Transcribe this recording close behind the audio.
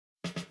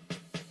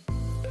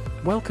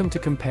Welcome to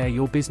Compare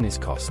Your Business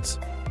Costs.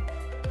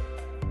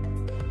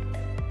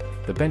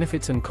 The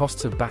benefits and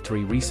costs of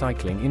battery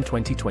recycling in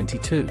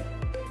 2022.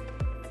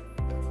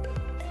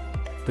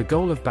 The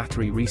goal of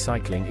battery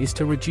recycling is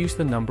to reduce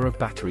the number of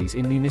batteries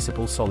in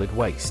municipal solid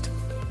waste.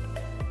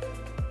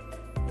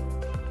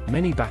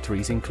 Many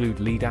batteries include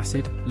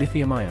lead-acid,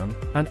 lithium-ion,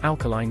 and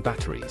alkaline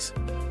batteries.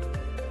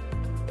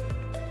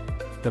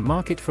 The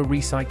market for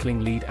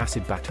recycling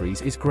lead-acid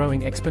batteries is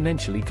growing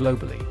exponentially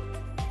globally.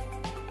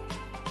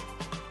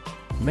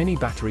 Many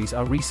batteries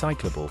are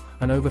recyclable,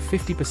 and over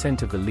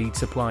 50% of the lead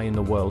supply in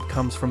the world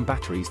comes from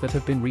batteries that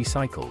have been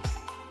recycled.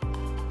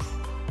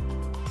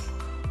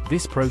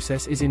 This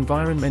process is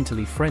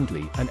environmentally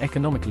friendly and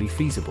economically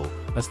feasible,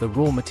 as the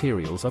raw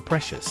materials are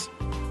precious.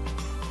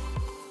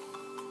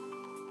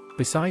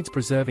 Besides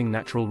preserving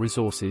natural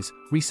resources,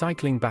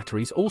 recycling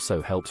batteries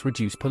also helps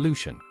reduce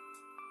pollution.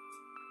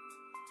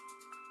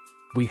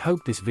 We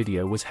hope this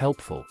video was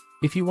helpful.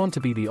 If you want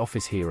to be the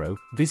office hero,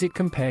 visit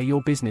Compare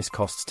Your Business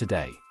Costs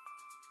today.